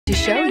to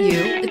show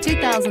you the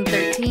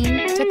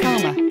 2013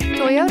 Tacoma.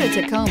 Toyota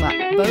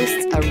Tacoma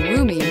boasts a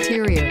roomy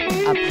interior,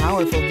 a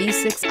powerful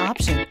V6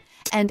 option,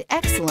 and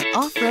excellent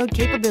off-road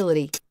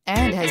capability,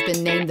 and has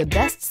been named the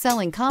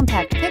best-selling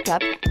compact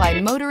pickup by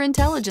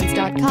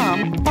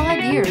MotorIntelligence.com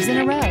 5 years in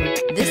a row.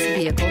 This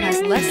vehicle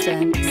has less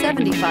than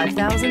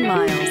 75,000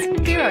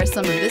 miles. Here are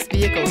some of this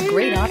vehicle's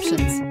great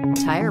options: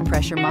 tire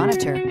pressure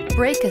monitor,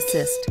 brake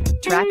assist,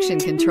 traction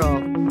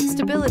control,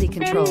 stability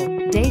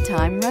control,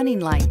 daytime running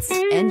lights,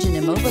 engine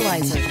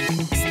immobilizer,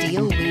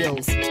 steel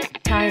wheels,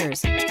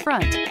 tires,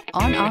 front,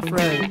 on-off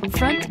road,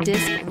 front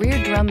disc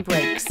rear drum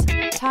brakes,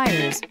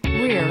 tires,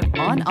 rear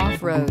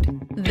on-off road.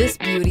 This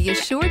beauty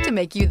is sure to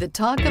make you the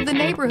talk of the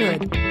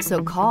neighborhood.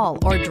 So call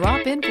or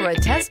drop in for a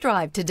test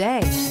drive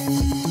today.